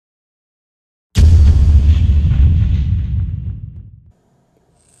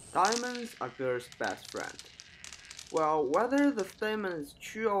Diamonds are girls' best friend. Well, whether the statement is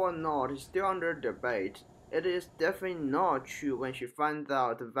true or not is still under debate. It is definitely not true when she finds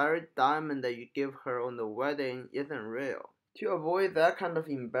out the very diamond that you give her on the wedding isn't real. To avoid that kind of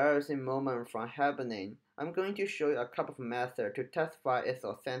embarrassing moment from happening, I'm going to show you a couple of methods to testify its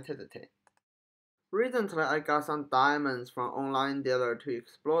authenticity. Recently, I got some diamonds from online dealer to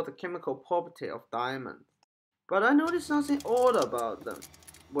explore the chemical property of diamonds. But I noticed something odd about them.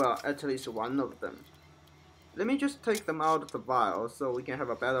 Well, at least one of them. Let me just take them out of the vial so we can have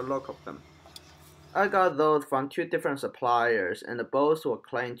a better look of them. I got those from two different suppliers and both were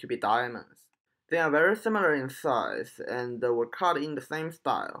claimed to be diamonds. They are very similar in size and were cut in the same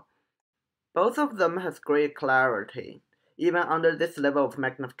style. Both of them has great clarity. Even under this level of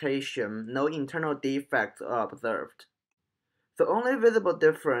magnification, no internal defects are observed. The only visible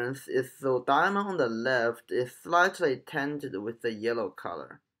difference is the diamond on the left is slightly tinted with the yellow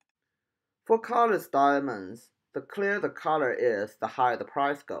color. For colorless diamonds, the clearer the color is, the higher the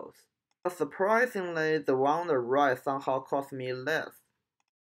price goes. But surprisingly, the one on the right somehow cost me less.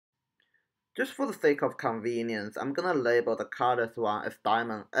 Just for the sake of convenience, I'm gonna label the colorless one as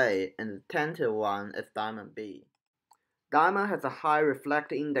diamond A and the tinted one as diamond B. Diamond has a high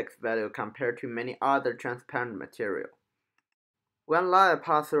reflective index value compared to many other transparent materials. When light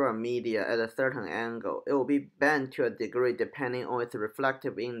passes through a media at a certain angle, it will be bent to a degree depending on its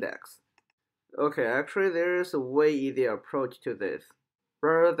reflective index. Okay, actually there is a way easier approach to this,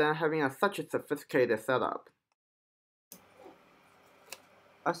 rather than having such a sophisticated setup.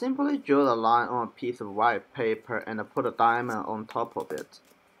 I simply draw a line on a piece of white paper and put a diamond on top of it.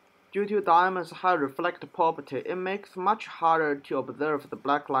 Due to diamond's high reflective property, it makes it much harder to observe the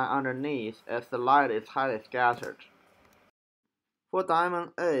black line underneath as the light is highly scattered. For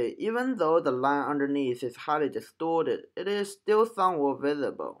diamond A, even though the line underneath is highly distorted, it is still somewhat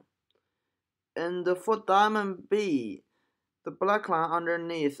visible. And for diamond B, the black line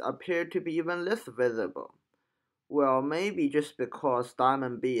underneath appeared to be even less visible. Well, maybe just because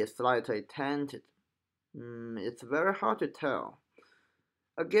diamond B is slightly tinted. It's very hard to tell.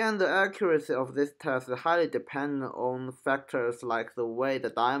 Again, the accuracy of this test is highly dependent on factors like the way the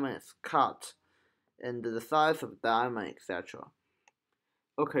diamond is cut, and the size of the diamond, etc.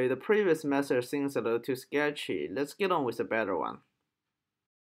 Okay, the previous method seems a little too sketchy. Let's get on with a better one.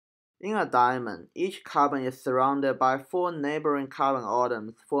 In a diamond, each carbon is surrounded by four neighboring carbon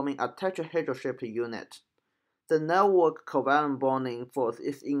atoms forming a tetrahedral-shaped unit. The network covalent bonding force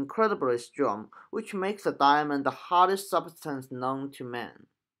is incredibly strong, which makes the diamond the hardest substance known to man.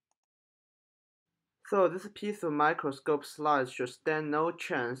 So this piece of microscope slice should stand no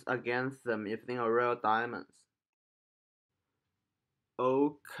chance against them if they are real diamonds.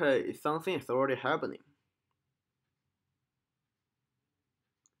 Okay, something is already happening.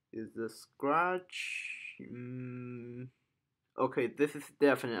 Is the scratch? Okay, this is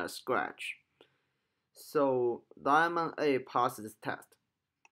definitely a scratch. So diamond A passes this test.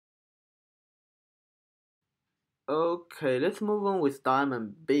 Okay, let's move on with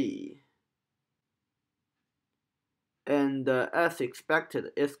diamond B. And as expected,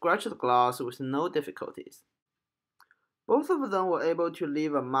 it scratched the glass with no difficulties. Both of them were able to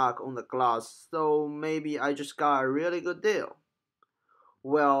leave a mark on the glass, so maybe I just got a really good deal.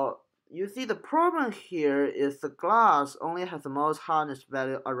 Well, you see, the problem here is the glass only has the most hardness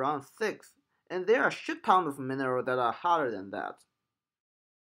value around 6, and there are a shit ton of minerals that are harder than that.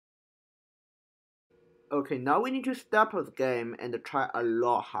 Okay, now we need to step up the game and try a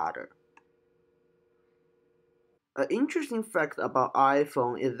lot harder. An interesting fact about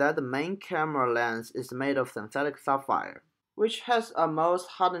iPhone is that the main camera lens is made of synthetic sapphire, which has a most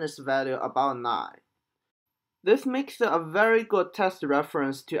hardness value about 9. This makes it a very good test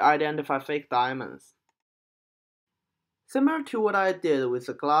reference to identify fake diamonds. Similar to what I did with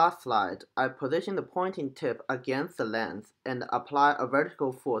the glass slide, I position the pointing tip against the lens and apply a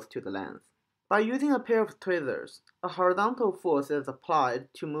vertical force to the lens. By using a pair of tweezers, a horizontal force is applied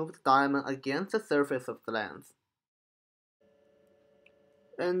to move the diamond against the surface of the lens.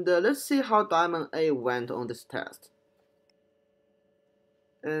 And let's see how diamond A went on this test.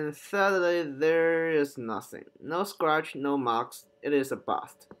 And sadly, there is nothing. No scratch, no marks. It is a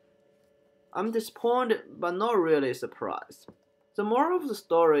bust. I'm disappointed, but not really surprised. The moral of the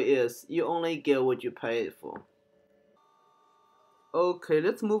story is, you only get what you paid for. Okay,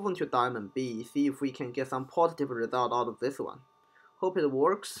 let's move on to Diamond B, see if we can get some positive result out of this one. Hope it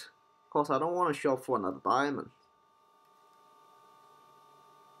works, cause I don't want to shop for another diamond.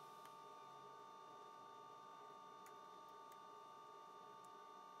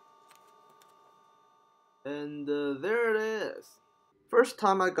 And there it is. First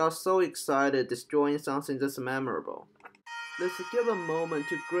time I got so excited destroying something this memorable. Let's give a moment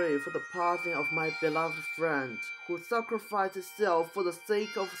to grieve for the passing of my beloved friend who sacrificed himself for the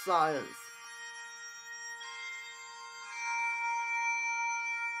sake of science.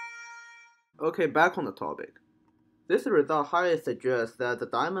 Okay, back on the topic. This result highly suggests that the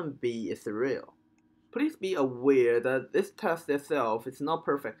diamond B is real. Please be aware that this test itself is not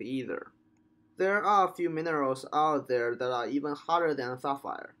perfect either. There are a few minerals out there that are even harder than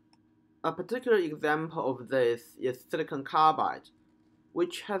sapphire. A particular example of this is silicon carbide,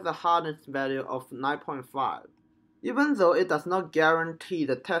 which has a hardness value of 9.5. Even though it does not guarantee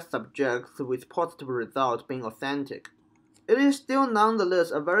the test subjects with positive results being authentic, it is still nonetheless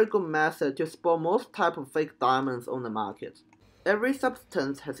a very good method to spot most types of fake diamonds on the market. Every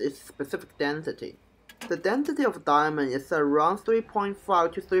substance has its specific density. The density of diamond is around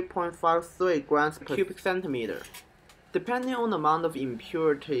 3.5 to 3.53 grams per cubic centimeter. Depending on the amount of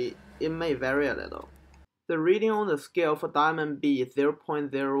impurity, it may vary a little. The reading on the scale for diamond B is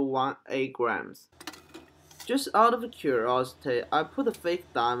 0.018 grams. Just out of curiosity, I put a fake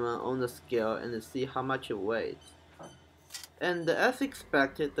diamond on the scale and see how much it weighs. And as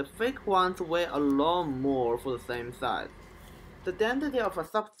expected, the fake ones weigh a lot more for the same size. The density of a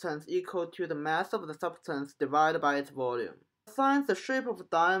substance equal to the mass of the substance divided by its volume. Since the shape of a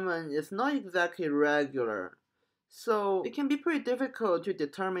diamond is not exactly regular, so it can be pretty difficult to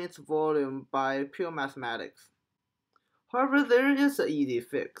determine its volume by pure mathematics. However, there is an easy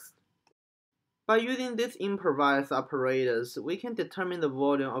fix. By using this improvised apparatus, we can determine the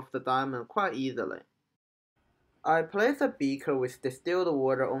volume of the diamond quite easily. I place a beaker with distilled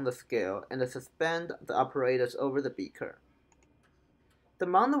water on the scale and suspend the apparatus over the beaker. The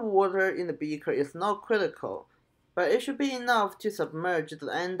amount of water in the beaker is not critical, but it should be enough to submerge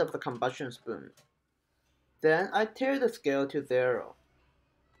the end of the combustion spoon. Then I tilt the scale to 0.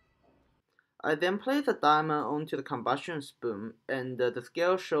 I then place the diamond onto the combustion spoon and the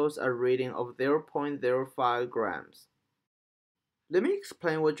scale shows a reading of 0.05 grams. Let me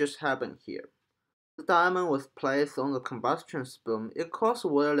explain what just happened here. The diamond was placed on the combustion spoon, it caused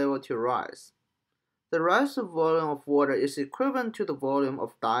water level to rise. The rise of volume of water is equivalent to the volume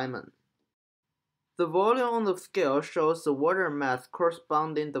of diamond. The volume on the scale shows the water mass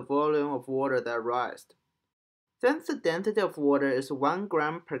corresponding to the volume of water that rised. Since the density of water is 1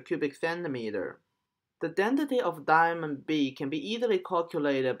 gram per cubic centimeter, the density of diamond B can be easily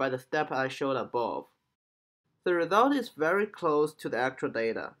calculated by the step I showed above. The result is very close to the actual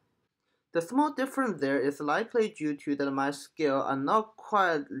data. The small difference there is likely due to that my scale are not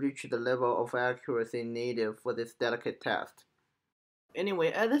quite reach the level of accuracy needed for this delicate test. Anyway,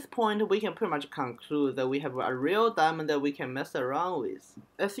 at this point we can pretty much conclude that we have a real diamond that we can mess around with.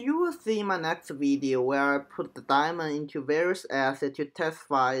 As you will see in my next video where I put the diamond into various acids to test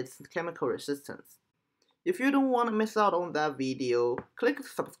for its chemical resistance. If you don't want to miss out on that video, click the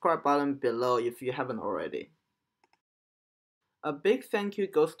subscribe button below if you haven't already. A big thank you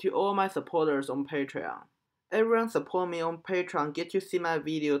goes to all my supporters on Patreon. Everyone support me on Patreon get to see my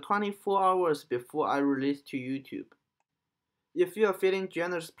video 24 hours before I release to YouTube. If you are feeling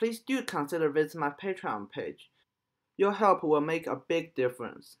generous, please do consider visiting my Patreon page. Your help will make a big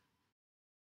difference.